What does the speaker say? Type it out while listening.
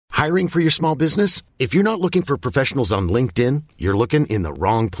Hiring for your small business? If you're not looking for professionals on LinkedIn, you're looking in the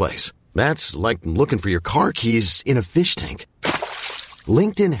wrong place. That's like looking for your car keys in a fish tank.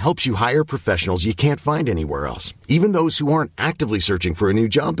 LinkedIn helps you hire professionals you can't find anywhere else, even those who aren't actively searching for a new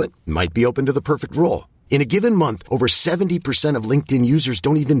job but might be open to the perfect role. In a given month, over 70% of LinkedIn users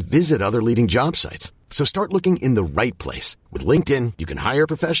don't even visit other leading job sites. So start looking in the right place. With LinkedIn, you can hire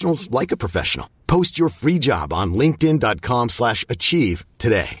professionals like a professional. Post your free job on linkedin.com/achieve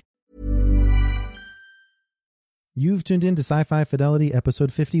today. You've tuned in to Sci-Fi Fidelity,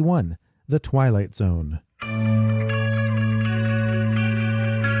 episode 51, The Twilight Zone.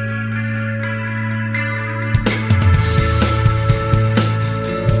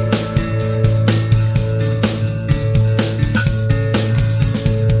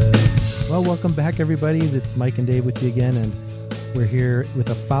 Well, welcome back, everybody. It's Mike and Dave with you again, and we're here with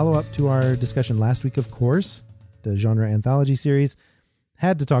a follow-up to our discussion last week, of course, the genre anthology series.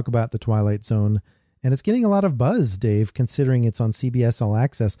 Had to talk about The Twilight Zone, and it's getting a lot of buzz, Dave, considering it's on CBS All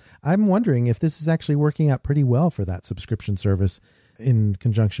Access. I'm wondering if this is actually working out pretty well for that subscription service in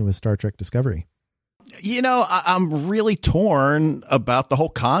conjunction with Star Trek Discovery. You know, I'm really torn about the whole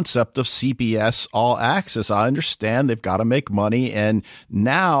concept of CBS All Access. I understand they've got to make money, and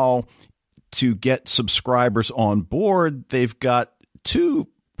now to get subscribers on board, they've got two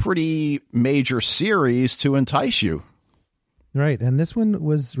pretty major series to entice you. Right. And this one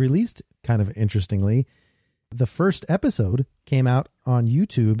was released kind of interestingly. The first episode came out on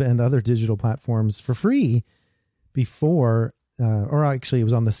YouTube and other digital platforms for free before, or actually it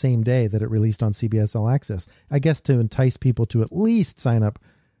was on the same day that it released on CBS All Access. I guess to entice people to at least sign up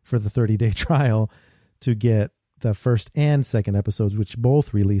for the 30-day trial to get the first and second episodes, which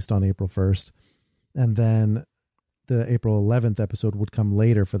both released on April 1st. And then the April 11th episode would come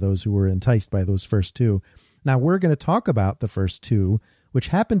later for those who were enticed by those first two. Now we're going to talk about the first two, which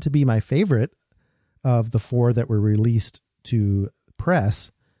happened to be my favorite of the four that were released to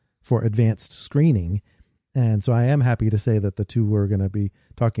press for advanced screening. And so I am happy to say that the two we're going to be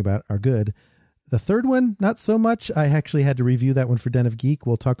talking about are good. The third one, not so much. I actually had to review that one for Den of Geek.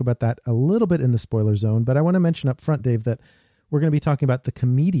 We'll talk about that a little bit in the spoiler zone, but I want to mention up front, Dave, that we're going to be talking about The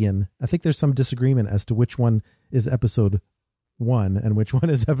Comedian. I think there's some disagreement as to which one is episode 1 and which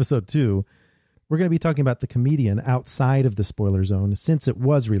one is episode 2. We're going to be talking about The Comedian outside of the spoiler zone since it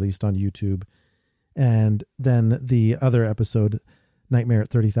was released on YouTube. And then the other episode, Nightmare at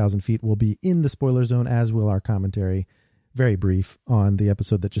 30,000 Feet, will be in the spoiler zone, as will our commentary, very brief, on the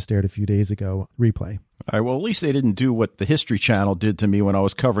episode that just aired a few days ago, Replay. All right, well, at least they didn't do what the History Channel did to me when I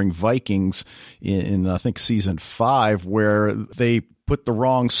was covering Vikings in I think, season 5, where they put the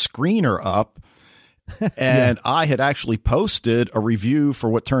wrong screener up. And yeah. I had actually posted a review for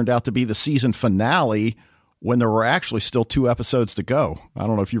what turned out to be the season finale when there were actually still 2 episodes to go. I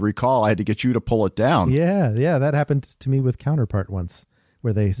don't know if you recall, I had to get you to pull it down. Yeah, that happened to me with Counterpart once,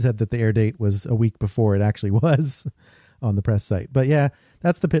 where they said that the air date was a week before it actually was on the press site. But yeah,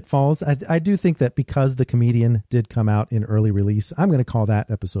 that's the pitfalls. I do think that because The Comedian did come out in early release, I'm going to call that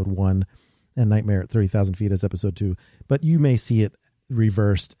episode 1 and Nightmare at 30,000 Feet as episode 2. But you may see it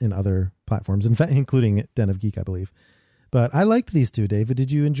reversed in other platforms, in fact, including Den of Geek, I believe. But I liked these two, David.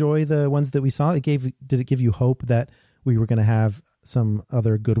 Did you enjoy the ones that we saw? Did it give you hope that we were going to have some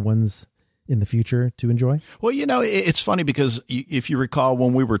other good ones in the future to enjoy? Well, you know, it's funny because if you recall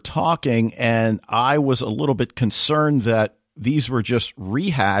when we were talking, and I was a little bit concerned that these were just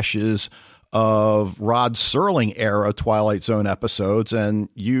rehashes of Rod Serling era Twilight Zone episodes. And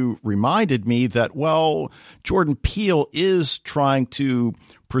you reminded me that, well, Jordan Peele is trying to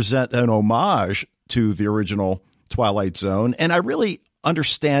present an homage to the original Twilight Zone. And I really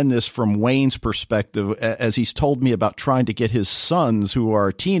understand this from Wayne's perspective, as he's told me about trying to get his sons, who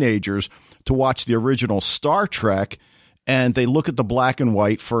are teenagers, to watch the original Star Trek. And they look at the black and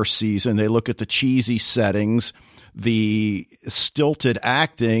white first season. They look at the cheesy settings, the stilted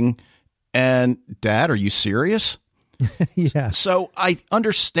acting, and Dad, are you serious? Yeah. So I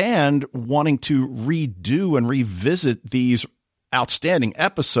understand wanting to redo and revisit these outstanding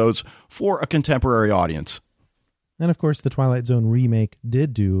episodes for a contemporary audience. And of course, the Twilight Zone remake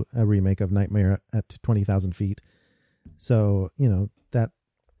did do a remake of Nightmare at 20,000 Feet. So, you know, that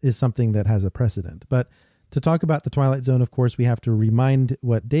is something that has a precedent. But to talk about the Twilight Zone, of course, we have to remind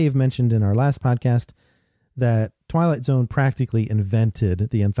what Dave mentioned in our last podcast, that Twilight Zone practically invented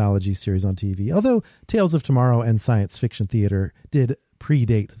the anthology series on TV. Although Tales of Tomorrow and science fiction theater did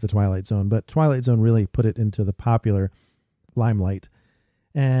predate the Twilight Zone, but Twilight Zone really put it into the popular limelight.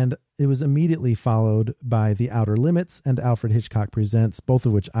 And it was immediately followed by The Outer Limits and Alfred Hitchcock Presents, both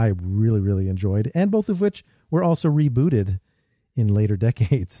of which I really, really enjoyed, and both of which were also rebooted in later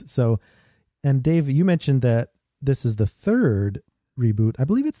decades. So, and Dave, you mentioned that this is the third reboot. I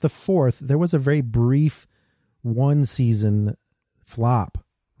believe it's the fourth. There was a very brief one season flop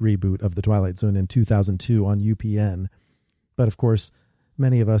reboot of The Twilight Zone in 2002 on UPN. But of course,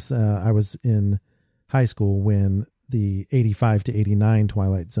 many of us, I was in high school when the 85 to 89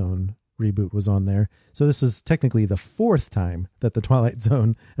 Twilight Zone reboot was on there. So this is technically the fourth time that The Twilight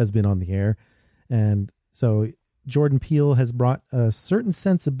Zone has been on the air. And so Jordan Peele has brought a certain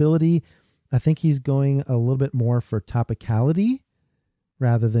sensibility. I think he's going a little bit more for topicality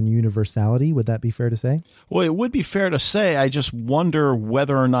rather than universality. Would that be fair to say? Well, it would be fair to say. I just wonder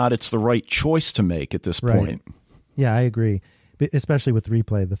whether or not it's the right choice to make at this point. Yeah, I agree, especially with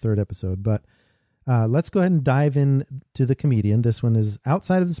Replay, the third episode. But let's go ahead and dive in to the comedian. This one is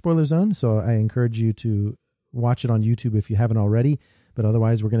outside of the spoiler zone, so I encourage you to watch it on YouTube if you haven't already. But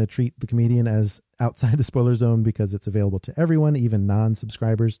otherwise, we're going to treat the comedian as outside the spoiler zone because it's available to everyone, even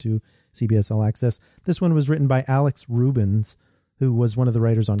non-subscribers to CBS All Access. This one was written by Alex Rubens, who was one of the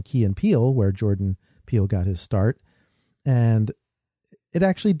writers on Key and Peele, where Jordan Peele got his start. And it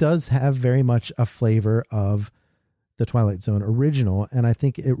actually does have very much a flavor of the Twilight Zone original, and I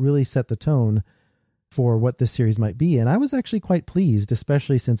think it really set the tone for what this series might be. And I was actually quite pleased,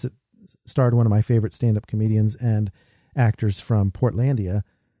 especially since it starred one of my favorite stand-up comedians and actors from Portlandia,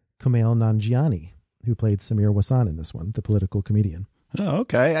 Kumail Nanjiani, who played Samir Wassan in this one, the political comedian. Oh,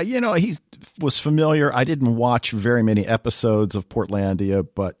 okay. He was familiar. I didn't watch very many episodes of Portlandia,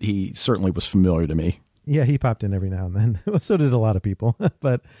 but he certainly was familiar to me. Yeah, he popped in every now and then. So did a lot of people.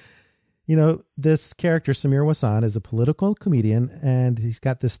 But, this character, Samir Wassan, is a political comedian, and he's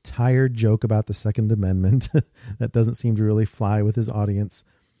got this tired joke about the Second Amendment that doesn't seem to really fly with his audience.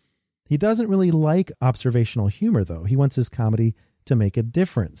 He doesn't really like observational humor, though. He wants his comedy to make a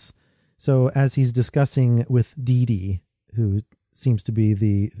difference. So as he's discussing with Dee Dee, who seems to be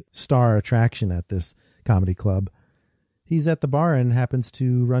the star attraction at this comedy club, he's at the bar and happens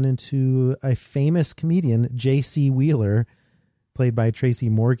to run into a famous comedian, J.C. Wheeler, played by Tracy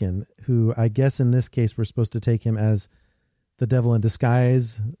Morgan, who I guess in this case we're supposed to take him as the devil in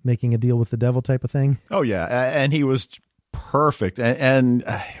disguise, making a deal with the devil type of thing. Oh, yeah. And he was perfect. And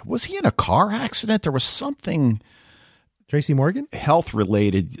was he in a car accident? There was something... Tracy Morgan? Health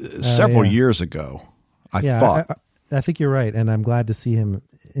related several years ago, I thought. I think you're right. And I'm glad to see him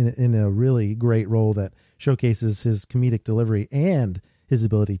in a really great role that showcases his comedic delivery and his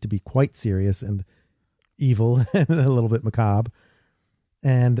ability to be quite serious and evil and a little bit macabre.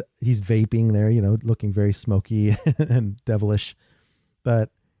 And he's vaping there, looking very smoky and devilish.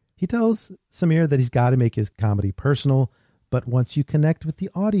 But he tells Samir that he's got to make his comedy personal. But once you connect with the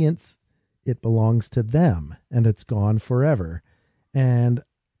audience, it belongs to them and it's gone forever. And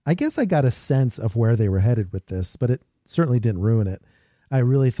I guess I got a sense of where they were headed with this, but it certainly didn't ruin it. I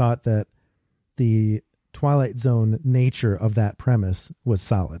really thought that the Twilight Zone nature of that premise was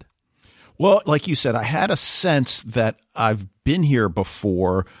solid. Well, like you said, I had a sense that I've been here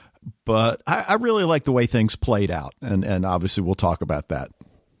before, but I really like the way things played out. And obviously we'll talk about that.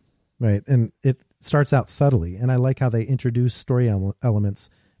 Right. And it starts out subtly. And I like how they introduce story elements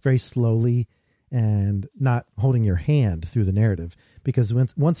very slowly and not holding your hand through the narrative. Because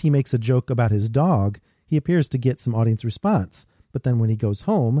once he makes a joke about his dog, he appears to get some audience response. But then when he goes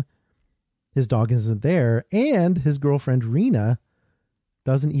home, his dog isn't there. And his girlfriend, Rena,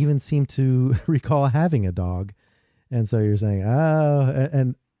 doesn't even seem to recall having a dog. And so you're saying, oh,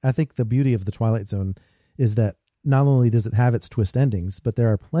 and I think the beauty of the Twilight Zone is that not only does it have its twist endings, but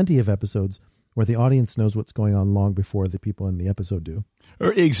there are plenty of episodes where the audience knows what's going on long before the people in the episode do.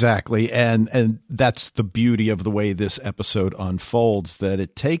 Exactly. And that's the beauty of the way this episode unfolds, that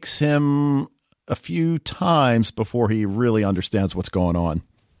it takes him a few times before he really understands what's going on.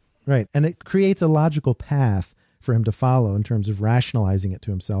 Right. And it creates a logical path for him to follow in terms of rationalizing it to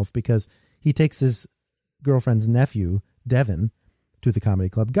himself, because he takes his girlfriend's nephew, Devin, to the comedy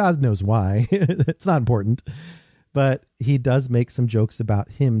club. God knows why. It's not important. But he does make some jokes about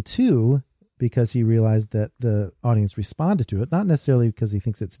him too, because he realized that the audience responded to it, not necessarily because he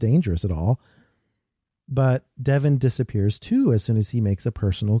thinks it's dangerous at all. But Devin disappears too as soon as he makes a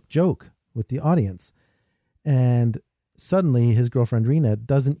personal joke with the audience. And suddenly his girlfriend Rena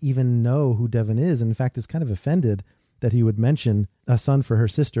doesn't even know who Devin is. And in fact, is kind of offended that he would mention a son for her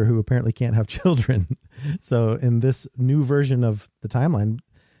sister who apparently can't have children. So in this new version of the timeline,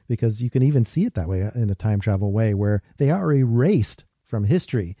 because you can even see it that way in a time travel way, where they are erased from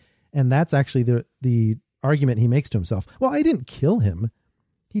history. And that's actually the argument he makes to himself. Well, I didn't kill him.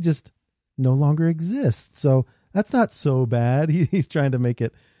 He just no longer exists. So that's not so bad. He's trying to make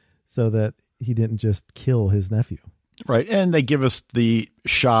it so that he didn't just kill his nephew. Right. And they give us the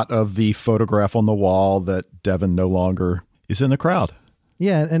shot of the photograph on the wall that Devon no longer is in the crowd.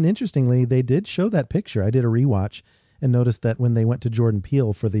 Yeah. And interestingly, they did show that picture. I did a rewatch and noticed that when they went to Jordan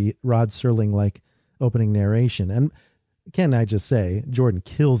Peele for the Rod Serling like opening narration, and can I just say, Jordan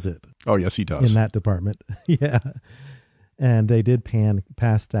kills it. Oh, yes, he does. In that department. Yeah. And they did pan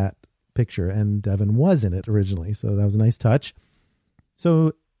past that picture, and Devon was in it originally. So that was a nice touch.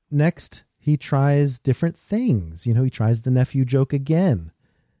 So next, he tries different things. You know, he tries the nephew joke again.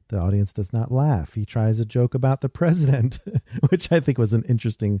 The audience does not laugh. He tries a joke about the president, which I think was an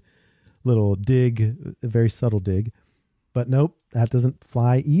interesting little dig, a very subtle dig. But nope, that doesn't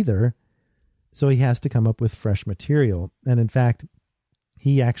fly either. So he has to come up with fresh material. And in fact,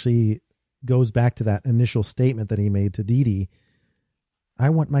 he actually goes back to that initial statement that he made to Dee Dee. I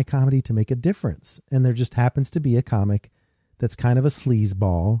want my comedy to make a difference. And there just happens to be a comic that's kind of a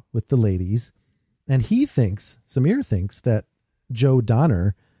sleazeball with the ladies. And he thinks, Samir thinks, that Joe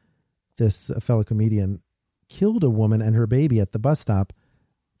Donner, this fellow comedian, killed a woman and her baby at the bus stop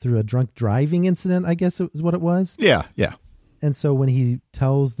through a drunk driving incident, I guess is what it was. Yeah, yeah. And so when he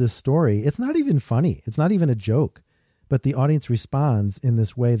tells this story, it's not even funny. It's not even a joke. But the audience responds in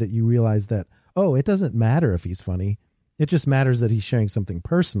this way that you realize that, oh, it doesn't matter if he's funny. It just matters that he's sharing something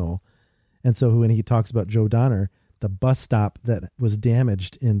personal. And so when he talks about Joe Donner, the bus stop that was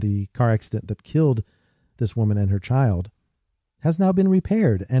damaged in the car accident that killed this woman and her child, has now been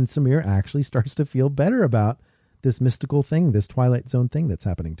repaired. And Samir actually starts to feel better about this mystical thing, this Twilight Zone thing that's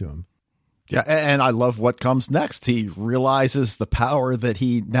happening to him. Yeah, and I love what comes next. He realizes the power that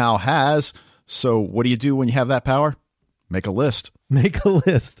he now has. So what do you do when you have that power? Make a list. Make a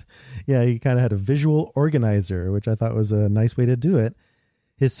list. Yeah, he kind of had a visual organizer, which I thought was a nice way to do it.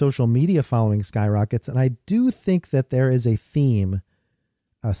 His social media following skyrockets. And I do think that there is a theme,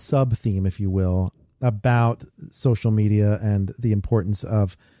 a sub-theme, if you will, about social media and the importance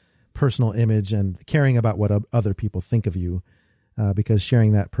of personal image and caring about what other people think of you, because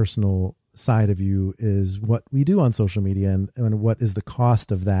sharing that personal side of you is what we do on social media, and what is the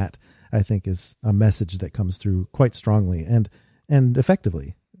cost of that, I think, is a message that comes through quite strongly and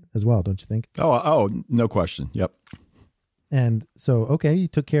effectively as well, don't you think? Oh, no question. Yep. And so, okay, you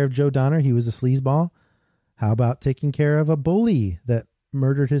took care of Joe Donner. He was a sleazeball. How about taking care of a bully that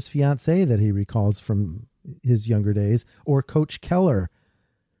murdered his fiancée that he recalls from his younger days, or Coach Keller,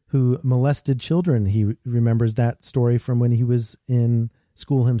 who molested children? He remembers that story from when he was in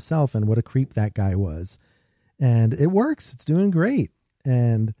school himself and what a creep that guy was. And it works. It's doing great.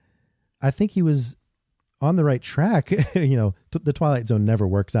 And I think he was on the right track. You know, the Twilight Zone never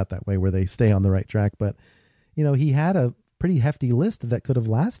works out that way where they stay on the right track. But, you know, he had a pretty hefty list that could have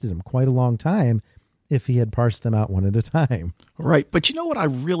lasted him quite a long time if he had parsed them out one at a time. Right. But you know what I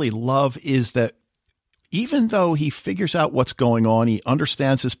really love is that even though he figures out what's going on, he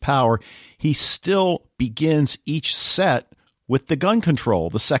understands his power, he still begins each set with the gun control,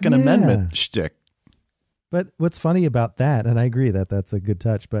 the Second Amendment shtick. But what's funny about that, and I agree that that's a good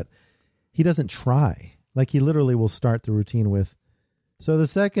touch, but he doesn't try. Like, he literally will start the routine with, so the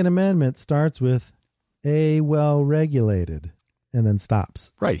Second Amendment starts with a well-regulated, and then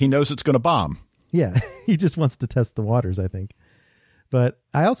stops. Right. He knows it's going to bomb. Yeah. He just wants to test the waters, I think. But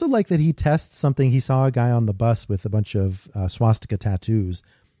I also like that he tests something. He saw a guy on the bus with a bunch of swastika tattoos.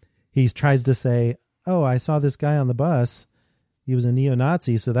 He tries to say, oh, I saw this guy on the bus. He was a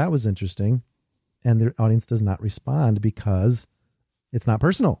neo-Nazi, so that was interesting. And the audience does not respond because it's not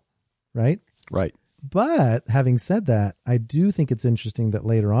personal, right? Right. But having said that, I do think it's interesting that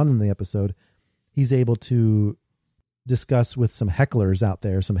later on in the episode, he's able to discuss with some hecklers out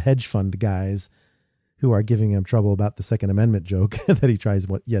there, some hedge fund guys who are giving him trouble about the Second Amendment joke that he tries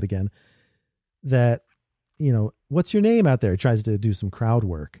yet again, that, you know, what's your name out there? He tries to do some crowd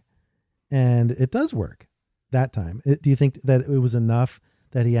work, and it does work that time. Do you think that it was enough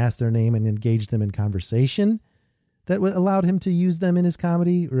that he asked their name and engaged them in conversation that allowed him to use them in his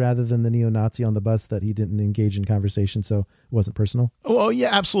comedy, rather than the neo-Nazi on the bus that he didn't engage in conversation, so it wasn't personal? Well, yeah,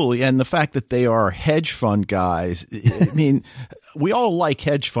 absolutely. And the fact that they are hedge fund guys, I mean, we all like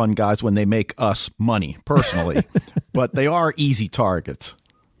hedge fund guys when they make us money personally, but they are easy targets.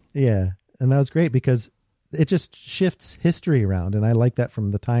 Yeah. And that was great because it just shifts history around. And I like that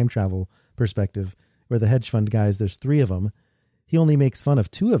from the time travel perspective, where the hedge fund guys, there's 3 of them. He only makes fun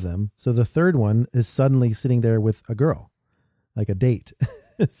of 2 of them. So the third one is suddenly sitting there with a girl, like a date.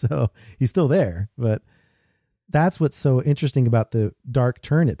 So he's still there. But that's what's so interesting about the dark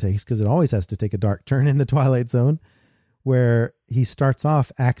turn it takes, because it always has to take a dark turn in the Twilight Zone, where he starts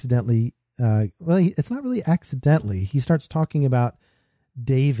off accidentally. It's not really accidentally. He starts talking about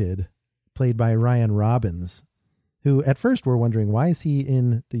David, played by Ryan Robbins, who at first were wondering, why is he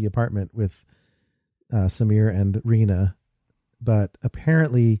in the apartment with Samir and Reena? But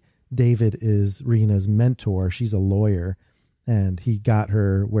apparently David is Reena's mentor. She's a lawyer, and he got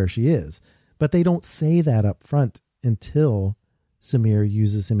her where she is. But they don't say that up front until Samir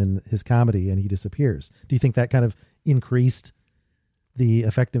uses him in his comedy and he disappears. Do you think that kind of increased the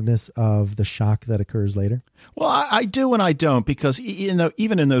effectiveness of the shock that occurs later? Well, I do and I don't, because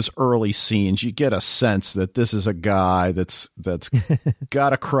even in those early scenes, you get a sense that this is a guy that's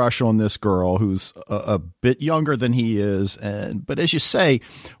got a crush on this girl who's a bit younger than he is. But as you say,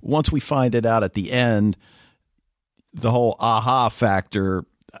 once we find it out at the end, the whole aha factor,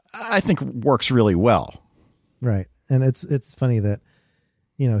 I think, works really well. Right. And it's funny that,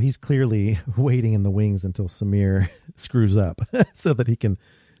 he's clearly waiting in the wings until Samir screws up so that he can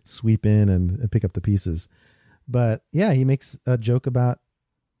sweep in and pick up the pieces. But yeah, he makes a joke about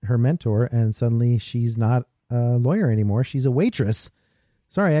her mentor, and suddenly she's not a lawyer anymore. She's a waitress.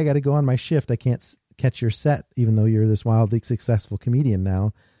 Sorry, I got to go on my shift. I can't catch your set, even though you're this wildly successful comedian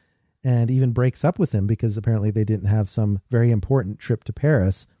now. And even breaks up with him because apparently they didn't have some very important trip to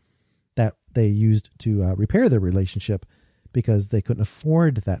Paris that they used to repair their relationship, because they couldn't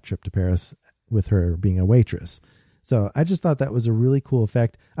afford that trip to Paris with her being a waitress. So I just thought that was a really cool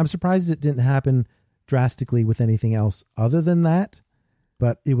effect. I'm surprised it didn't happen drastically with anything else other than that,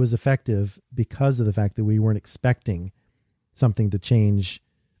 but it was effective because of the fact that we weren't expecting something to change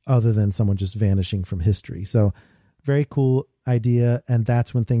other than someone just vanishing from history. So very cool idea. And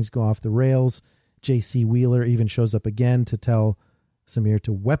that's when things go off the rails. J.C. Wheeler even shows up again to tell Samir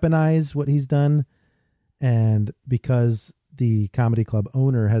to weaponize what he's done. And because the comedy club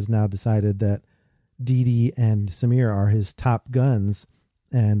owner has now decided that Dee Dee and Samir are his top guns,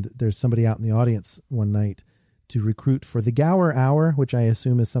 and there's somebody out in the audience one night to recruit for the Gower Hour, which I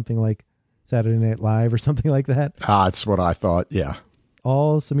assume is something like Saturday Night Live or something like that. That's what I thought, yeah.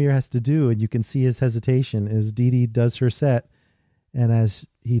 All Samir has to do, and you can see his hesitation, is Dee Dee does her set, and as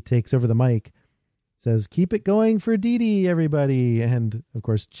he takes over the mic, says, "Keep it going for Dee Dee, everybody." And of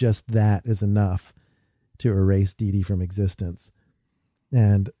course, just that is enough to erase Dee Dee from existence.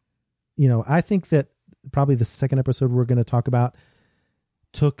 And, I think that probably the second episode we're going to talk about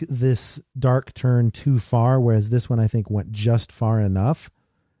took this dark turn too far, whereas this one I think went just far enough,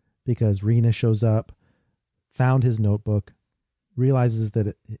 because Reena shows up, found his notebook, realizes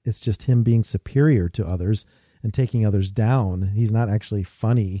that it's just him being superior to others and taking others down. He's not actually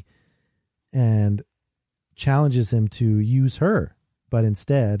funny, and challenges him to use her. But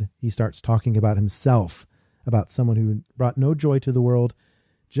instead, he starts talking about himself, about someone who brought no joy to the world,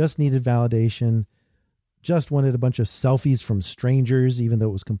 just needed validation, just wanted a bunch of selfies from strangers, even though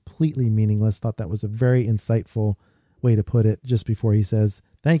it was completely meaningless. Thought that was a very insightful way to put it, just before he says,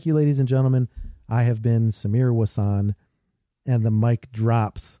 "Thank you, ladies and gentlemen. I have been Samir Wassan." And the mic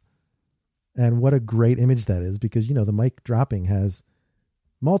drops. And what a great image that is, because, the mic dropping has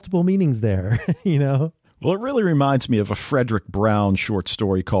multiple meanings there, Well, it really reminds me of a Frederick Brown short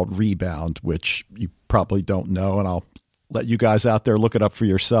story called Rebound, which you probably don't know, and I'll let you guys out there look it up for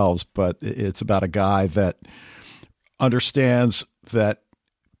yourselves. But it's about a guy that understands that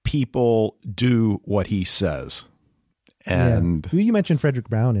people do what he says. And you mentioned Frederick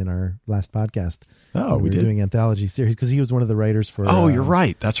Brown in our last podcast. Oh, we were did? doing anthology series, because he was one of the writers for. Oh, you're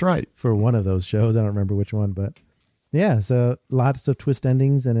right. That's right. For one of those shows. I don't remember which one, but. Yeah, so lots of twist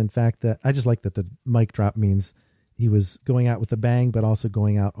endings, and in fact, I just like that the mic drop means he was going out with a bang, but also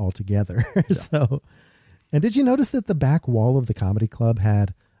going out altogether. Yeah. So, and did you notice that the back wall of the comedy club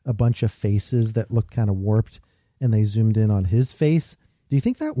had a bunch of faces that looked kind of warped, and they zoomed in on his face? Do you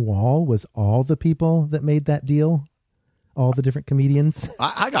think that wall was all the people that made that deal? All the different comedians?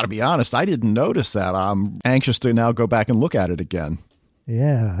 I got to be honest, I didn't notice that. I'm anxious to now go back and look at it again.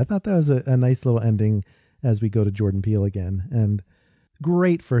 Yeah, I thought that was a nice little ending as we go to Jordan Peele again. And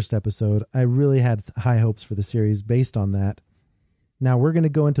great first episode. I really had high hopes for the series based on that. Now we're going to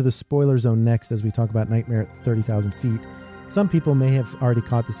go into the spoiler zone next as we talk about Nightmare at 30,000 Feet. Some people may have already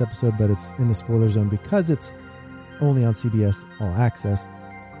caught this episode, but it's in the spoiler zone because it's only on CBS All Access.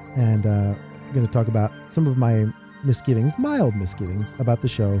 And we're going to talk about some of my misgivings, mild misgivings, about the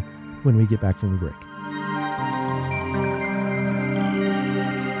show when we get back from the break.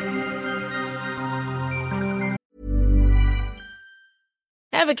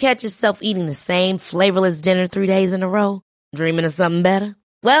 Ever catch yourself eating the same flavorless dinner 3 days in a row? Dreaming of something better?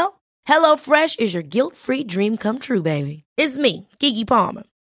 Well, HelloFresh is your guilt-free dream come true, baby. It's me, Keke Palmer.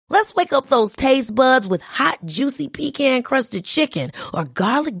 Let's wake up those taste buds with hot, juicy pecan-crusted chicken or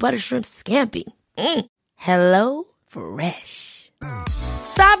garlic butter shrimp scampi. Hello Fresh.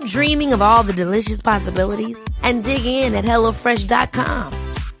 Stop dreaming of all the delicious possibilities and dig in at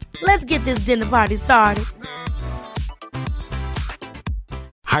HelloFresh.com. Let's get this dinner party started.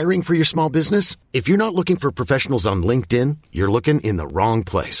 Hiring for your small business? If you're not looking for professionals on LinkedIn, you're looking in the wrong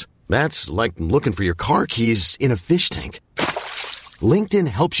place. That's like looking for your car keys in a fish tank. LinkedIn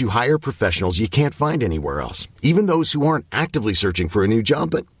helps you hire professionals you can't find anywhere else, even those who aren't actively searching for a new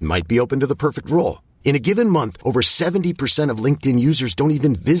job but might be open to the perfect role. In a given month, over 70% of LinkedIn users don't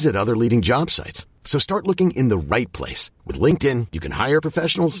even visit other leading job sites. So start looking in the right place. With LinkedIn, you can hire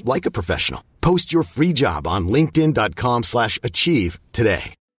professionals like a professional. Post your free job on linkedin.com/achieve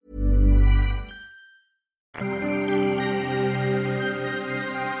today.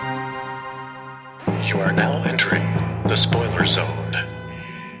 You are now entering the spoiler zone.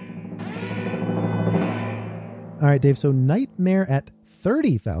 All right, Dave. So Nightmare at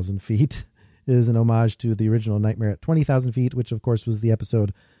 30,000 feet is an homage to the original Nightmare at 20,000 feet, which of course was the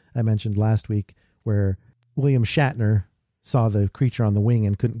episode I mentioned last week where William Shatner saw the creature on the wing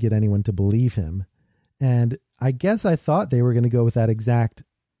and couldn't get anyone to believe him. And I guess I thought they were going to go with that exact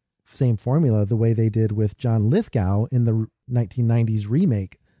same formula the way they did with John Lithgow in the 1990s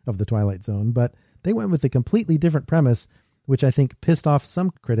remake of The Twilight Zone, but they went with a completely different premise, which I think pissed off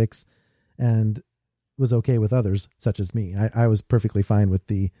some critics and was okay with others, such as me. I was perfectly fine with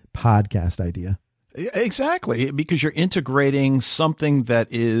the podcast idea. Exactly, because you're integrating something that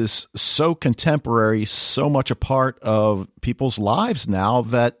is so contemporary, so much a part of people's lives now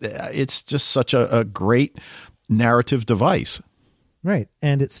that it's just such a great narrative device. Right.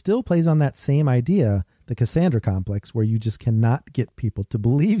 And it still plays on that same idea, the Cassandra complex, where you just cannot get people to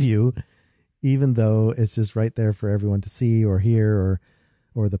believe you, even though it's just right there for everyone to see or hear,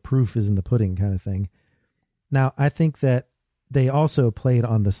 or the proof is in the pudding kind of thing. Now, I think that they also played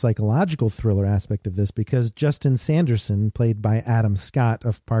on the psychological thriller aspect of this because Justin Sanderson, played by Adam Scott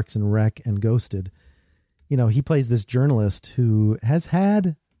of Parks and Rec and Ghosted, he plays this journalist who has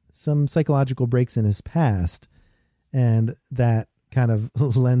had some psychological breaks in his past, and that kind of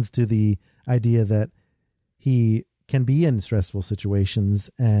lends to the idea that he can be in stressful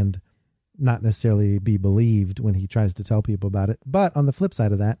situations and not necessarily be believed when he tries to tell people about it. But on the flip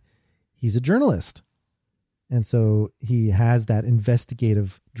side of that, he's a journalist. And so he has that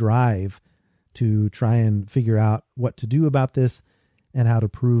investigative drive to try and figure out what to do about this and how to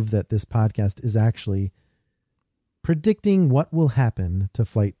prove that this podcast is actually predicting what will happen to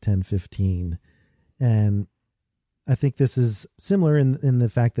Flight 1015. And I think this is similar in the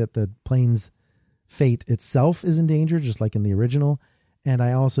fact that the plane's fate itself is in danger, just like in the original. And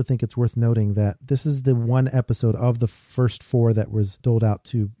I also think it's worth noting that this is the one episode of the first 4 that was doled out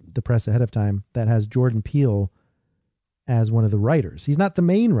to the press ahead of time that has Jordan Peele as one of the writers. He's not the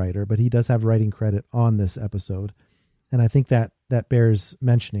main writer, but he does have writing credit on this episode. And I think that bears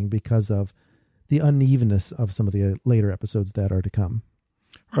mentioning because of the unevenness of some of the later episodes that are to come.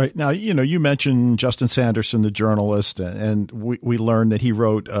 Right. Now, you mentioned Justin Sanderson, the journalist, and we learned that he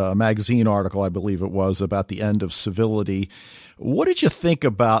wrote a magazine article, I believe it was, about the end of civility. What did you think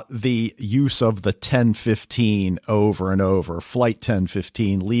about the use of the 1015 over and over? Flight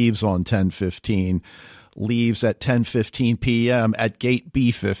 1015 leaves on 1015, leaves at 10:15 p.m. at gate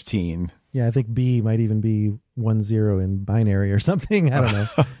B15. Yeah, I think B might even be 10 in binary or something. I don't know.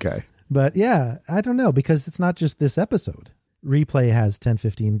 Okay. But yeah, I don't know, because it's not just this episode. Replay has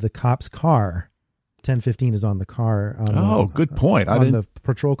 1015. The cop's car, 1015 is on the car. Good point. On the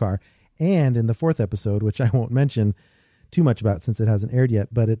patrol car. And in the 4th episode, which I won't mention too much about since it hasn't aired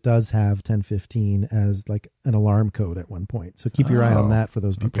yet, but it does have 1015 as like an alarm code at one point. So keep your eye on that for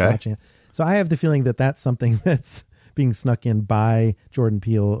those people watching it. So I have the feeling that that's something that's being snuck in by Jordan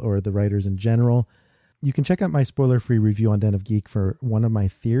Peele or the writers in general. You can check out my spoiler-free review on Den of Geek for one of my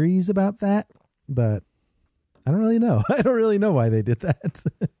theories about that, but I don't really know. I don't really know why they did that.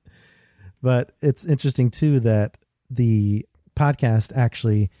 But it's interesting, too, that the podcast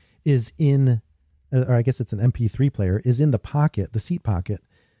actually is in, or I guess it's an MP3 player, is in the pocket, the seat pocket,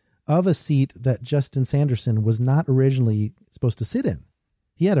 of a seat that Justin Sanderson was not originally supposed to sit in.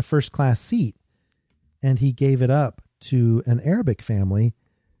 He had a first-class seat, and he gave it up to an Arabic family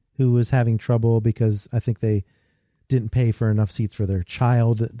who was having trouble because I think they didn't pay for enough seats for their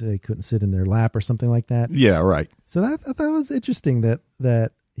child. They couldn't sit in their lap or something like that. Yeah, right. So that was interesting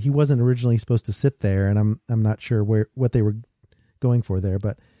that he wasn't originally supposed to sit there, and I'm not sure what they were going for there,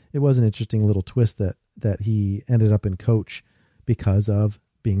 but it was an interesting little twist that he ended up in coach because of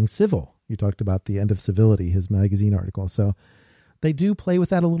being civil. You talked about the end of civility, his magazine article. So they do play with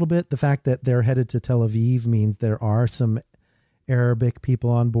that a little bit. The fact that they're headed to Tel Aviv means there are some Arabic people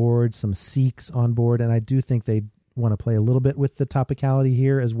on board, some Sikhs on board, and I do think they want to play a little bit with the topicality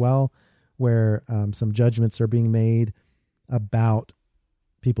here as well, where some judgments are being made about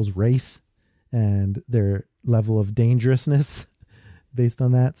people's race and their level of dangerousness based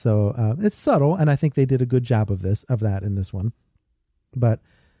on that. So it's subtle, and I think they did a good job of that in this one. But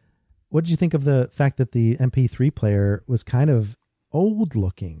what did you think of the fact that the MP3 player was kind of old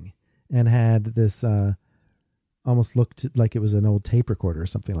looking and had this almost looked like it was an old tape recorder or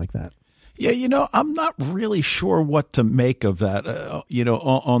something like that? Yeah, I'm not really sure what to make of that.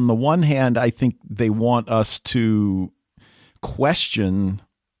 On the one hand, I think they want us to question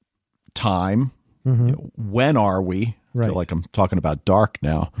time. Mm-hmm. When are we? Right. I feel like I'm talking about dark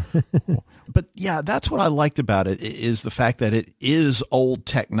now. But yeah, that's what I liked about it, is the fact that it is old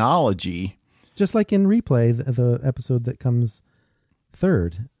technology. Just like in Replay, the episode that comes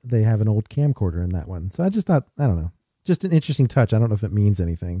third, they have an old camcorder in that one. So I just thought, I don't know, just an interesting touch. I don't know if it means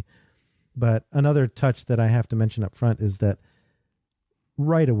anything. But another touch that I have to mention up front is that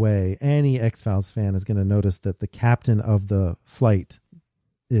right away, any X-Files fan is going to notice that the captain of the flight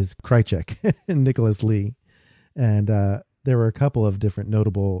is Krycek and Nicholas Lee. And there were a couple of different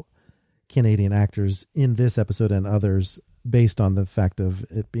notable Canadian actors in this episode and others based on the fact of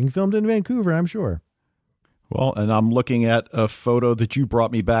it being filmed in Vancouver, I'm sure. Well, and I'm looking at a photo that you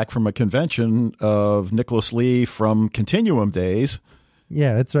brought me back from a convention of Nicholas Lee from Continuum days.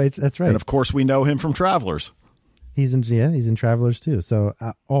 Yeah, that's right. That's right. And of course, we know him from Travelers. He's in Travelers too. So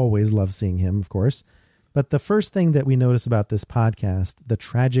I always love seeing him, of course. But the first thing that we notice about this podcast, The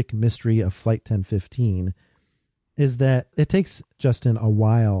Tragic Mystery of Flight 1015, is that it takes Justin a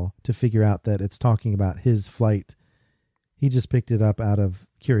while to figure out that it's talking about his flight. He just picked it up out of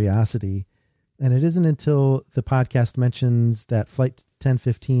curiosity. And it isn't until the podcast mentions that Flight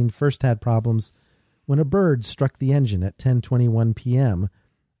 1015 first had problems when a bird struck the engine at 10:21 p.m.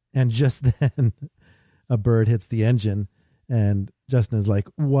 And just then a bird hits the engine and Justin is like,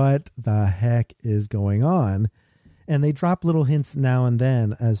 what the heck is going on? And they drop little hints now and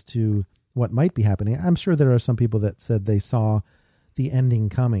then as to what might be happening. I'm sure there are some people that said they saw the ending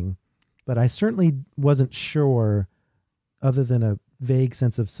coming, but I certainly wasn't sure, other than a vague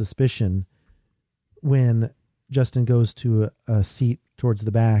sense of suspicion, when Justin goes to a seat towards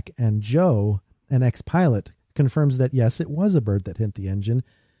the back and Joe, an ex-pilot, confirms that yes, it was a bird that hit the engine.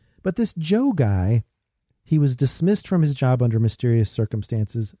 But this Joe guy, he was dismissed from his job under mysterious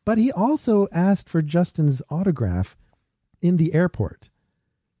circumstances, but he also asked for Justin's autograph in the airport.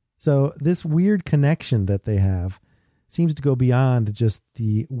 So this weird connection that they have seems to go beyond just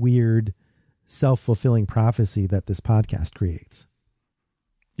the weird self-fulfilling prophecy that this podcast creates.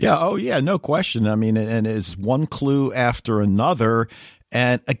 Yeah. Oh, yeah. No question. I mean, and it's one clue after another.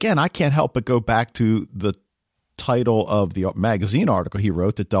 And again, I can't help but go back to the title of the magazine article he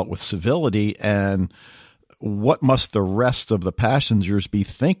wrote that dealt with civility, and what must the rest of the passengers be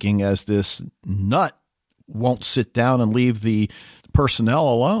thinking as this nut won't sit down and leave the personnel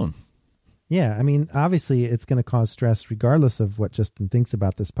alone? Yeah, I mean, obviously it's going to cause stress regardless of what Justin thinks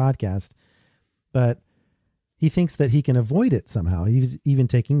about this podcast, but he thinks that he can avoid it somehow. He's even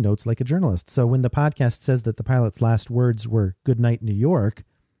taking notes like a journalist. So when the podcast says that the pilot's last words were "Good night, New York,"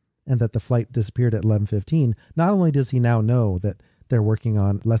 and that the flight disappeared at 11:15, not only does he now know that they're working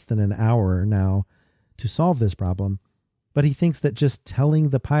on less than an hour now to solve this problem, but he thinks that just telling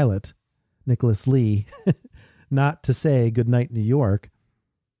the pilot, Nicholas Lee, not to say "Good night, New York"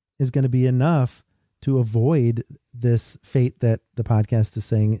 is going to be enough to avoid this fate that the podcast is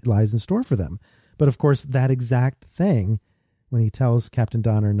saying lies in store for them. But of course, that exact thing, when he tells Captain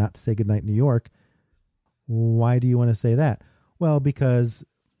Donner not to say "Goodnight, New York," why do you want to say that? Well, because,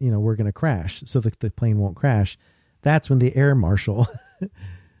 we're going to crash, so that the plane won't crash. That's when the air marshal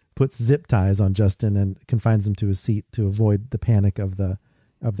puts zip ties on Justin and confines him to his seat to avoid the panic of the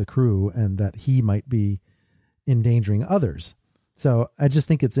crew and that he might be endangering others. So I just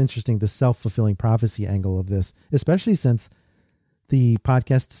think it's interesting, the self-fulfilling prophecy angle of this, especially since the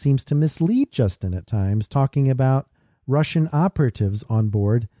podcast seems to mislead Justin at times, talking about Russian operatives on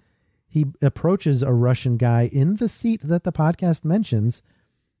board. He approaches a Russian guy in the seat that the podcast mentions,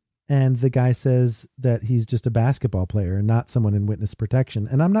 and the guy says that he's just a basketball player and not someone in witness protection.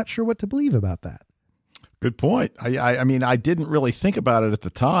 And I'm not sure what to believe about that. Good point. I mean, I didn't really think about it at the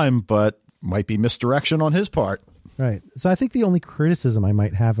time, but might be misdirection on his part. Right. So I think the only criticism I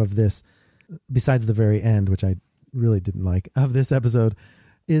might have of this, besides the very end, which I really didn't like, of this episode,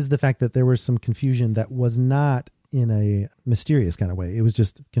 is the fact that there was some confusion that was not in a mysterious kind of way. It was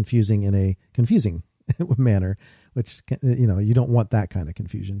just confusing in a confusing manner, which, you don't want that kind of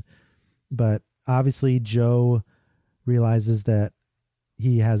confusion. But obviously Joe realizes that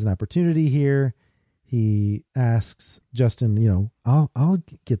he has an opportunity here. he asks Justin, you know, I'll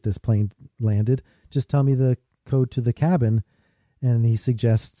get this plane landed. Just tell me the code to the cabin. And he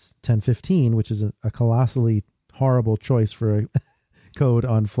suggests 1015, which is a colossally horrible choice for a code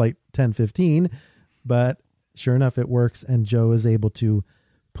on flight 1015. But sure enough, it works. And Joe is able to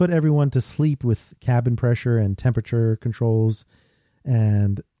put everyone to sleep with cabin pressure and temperature controls.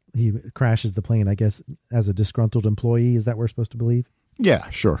 And he crashes the plane, I guess, as a disgruntled employee. Is that what we're supposed to believe? Yeah,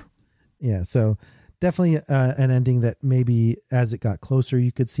 sure. Yeah. So definitely an ending that maybe as it got closer,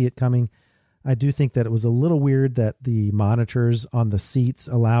 you could see it coming. I do think that it was a little weird that the monitors on the seats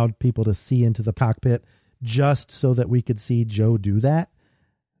allowed people to see into the cockpit just so that we could see Joe do that.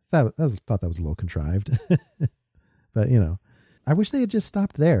 Thought that was a little contrived. But, you know, I wish they had just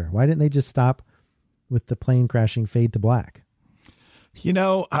stopped there. Why didn't they just stop with the plane crashing fade to black? You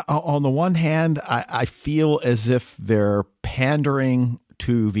know, on the one hand, I feel as if they're pandering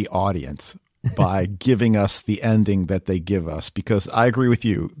to the audience by giving us the ending that they give us, because I agree with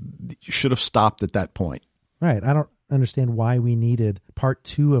you. You should have stopped at that point. Right. I don't understand why we needed part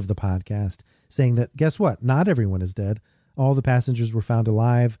 2 of the podcast saying that, guess what? Not everyone is dead. All the passengers were found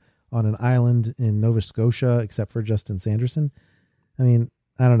alive on an island in Nova Scotia, except for Justin Sanderson. I mean,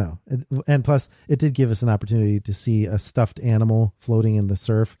 I don't know. And plus, it did give us an opportunity to see a stuffed animal floating in the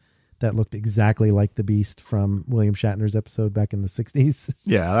surf that looked exactly like the Beast from William Shatner's episode back in the 60s.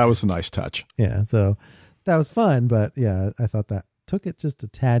 Yeah, that was a nice touch. Yeah, so that was fun. But yeah, I thought that took it just a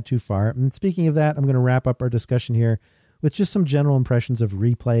tad too far. And speaking of that, I'm going to wrap up our discussion here with just some general impressions of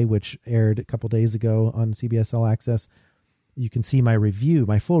Replay, which aired a couple days ago on CBS All Access. You can see my review,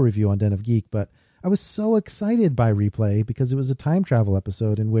 my full review on Den of Geek, but I was so excited by Replay because it was a time travel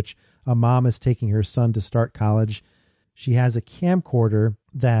episode in which a mom is taking her son to start college. She has a camcorder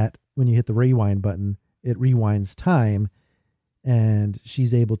that when you hit the rewind button, it rewinds time, and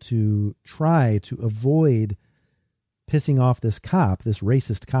she's able to try to avoid pissing off this cop, this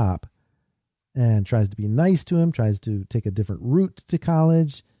racist cop, and tries to be nice to him, tries to take a different route to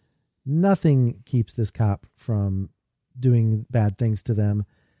college. Nothing keeps this cop from doing bad things to them.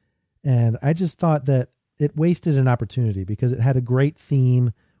 And I just thought that it wasted an opportunity because it had a great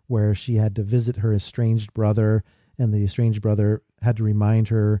theme where she had to visit her estranged brother, and the estranged brother had to remind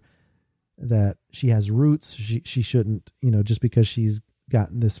her that she has roots. She shouldn't, you know, just because she's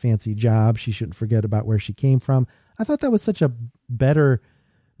gotten this fancy job, she shouldn't forget about where she came from. I thought that was such a better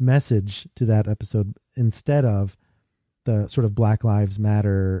message to that episode instead of the sort of Black Lives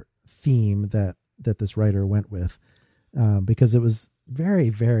Matter theme that this writer went with, because it was very,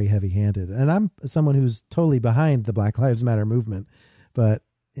 very heavy-handed. And I'm someone who's totally behind the Black Lives Matter movement, but,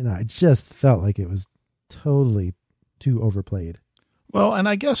 you know, I just felt like it was totally too overplayed. Well, and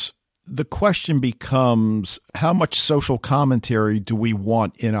I guess the question becomes, how much social commentary do we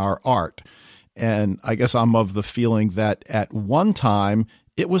want in our art? And I guess I'm of the feeling that at one time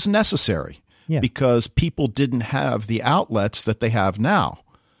it was necessary because people didn't have the outlets that they have now.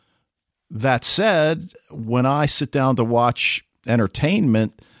 That said, when I sit down to watch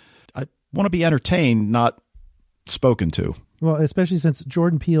entertainment, I want to be entertained, not spoken to. Well, especially since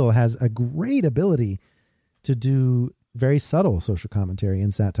Jordan Peele has a great ability to do very subtle social commentary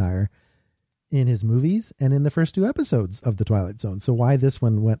and satire in his movies and in the first 2 episodes of The Twilight Zone. So why this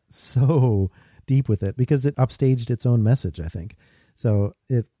one went so deep with it? Because it upstaged its own message, I think. So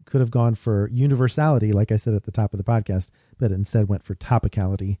it could have gone for universality, like I said at the top of the podcast, but it instead went for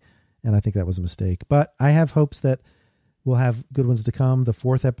topicality. And I think that was a mistake. But I have hopes that we'll have good ones to come. The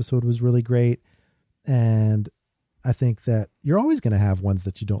 4th episode was really great. And I think that you're always going to have ones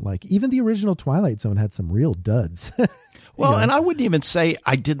that you don't like. Even the original Twilight Zone had some real duds. Well, and I wouldn't even say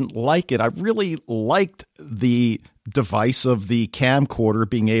I didn't like it. I really liked the device of the camcorder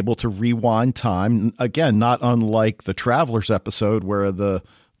being able to rewind time. Again, not unlike the Travelers episode where the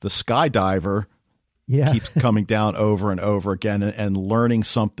skydiver keeps coming down over and over again and learning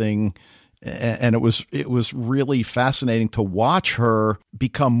something. And it was really fascinating to watch her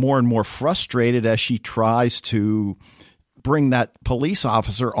become more and more frustrated as she tries to bring that police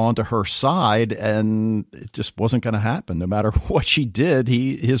officer onto her side, and it just wasn't going to happen. No matter what she did,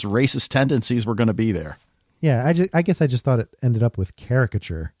 his racist tendencies were going to be there. Yeah, I guess I just thought it ended up with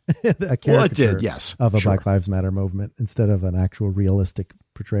caricature. Well, it did, yes. Of a Black Lives Matter movement instead of an actual realistic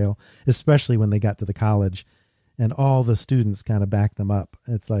portrayal, especially when they got to the college and all the students kind of backed them up.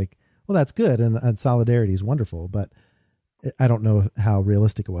 It's like, well, that's good, and solidarity is wonderful, but I don't know how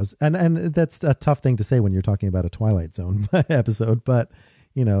realistic it was. And that's a tough thing to say when you're talking about a Twilight Zone episode, but,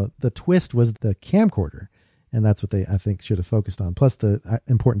 you know, the twist was the camcorder, and that's what they, I think, should have focused on, plus the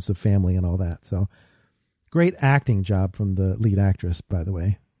importance of family and all that. So great acting job from the lead actress, by the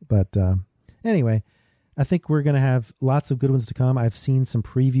way. But anyway, I think we're going to have lots of good ones to come. I've seen some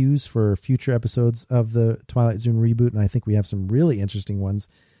previews for future episodes of the Twilight Zone reboot, and I think we have some really interesting ones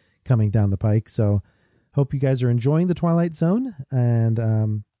coming down the pike. So hope you guys are enjoying the Twilight Zone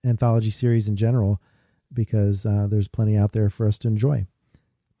and anthology series in general, because there's plenty out there for us to enjoy.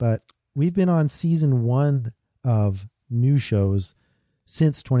 But we've been on season 1 of new shows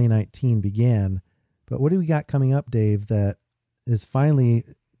since 2019 began. But what do we got coming up, Dave, that is finally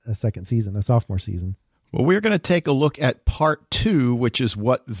a second season, a sophomore season? Well, we're going to take a look at part 2, which is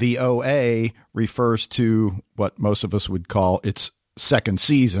what the OA refers to, what most of us would call its second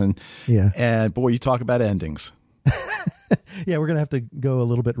season. Yeah. And boy, you talk about endings. Yeah, we're going to have to go a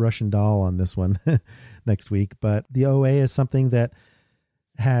little bit Russian doll on this one next week. But the OA is something that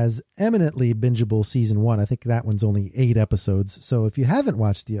has eminently bingeable season 1. I think that one's only 8 episodes. So if you haven't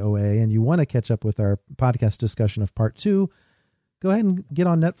watched the OA and you want to catch up with our podcast discussion of part 2, go ahead and get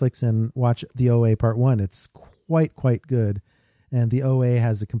on Netflix and watch the OA part 1. It's quite good. And the OA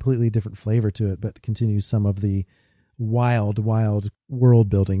has a completely different flavor to it, but continues some of the wild world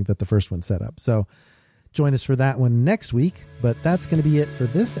building that the first one set up. So join us for that one next week. But that's going to be it for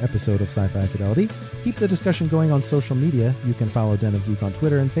this episode of Sci-Fi Fidelity. Keep the discussion going on social media. You can follow Den of Geek on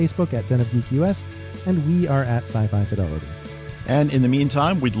Twitter and Facebook at Den of Geek US, and we are at Sci-Fi Fidelity. And in the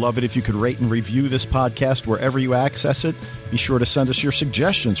meantime, we'd love it if you could rate and review this podcast wherever you access it. Be sure to send us your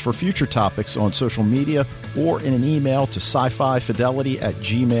suggestions for future topics on social media or in an email to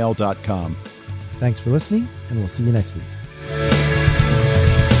sci-fifidelity@gmail.com. Thanks for listening, and we'll see you next week.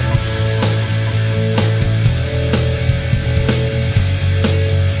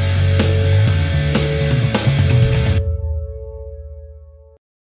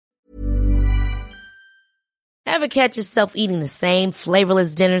 Ever catch yourself eating the same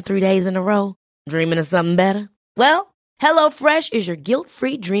flavorless dinner 3 days in a row? Dreaming of something better? Well, HelloFresh is your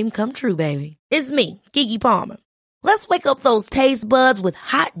guilt-free dream come true, baby. It's me, Keke Palmer. Let's wake up those taste buds with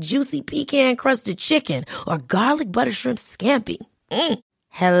hot, juicy pecan-crusted chicken or garlic butter shrimp scampi.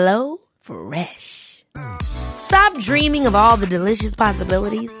 Hello Fresh. Stop dreaming of all the delicious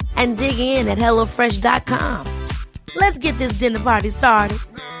possibilities and dig in at HelloFresh.com. Let's get this dinner party started.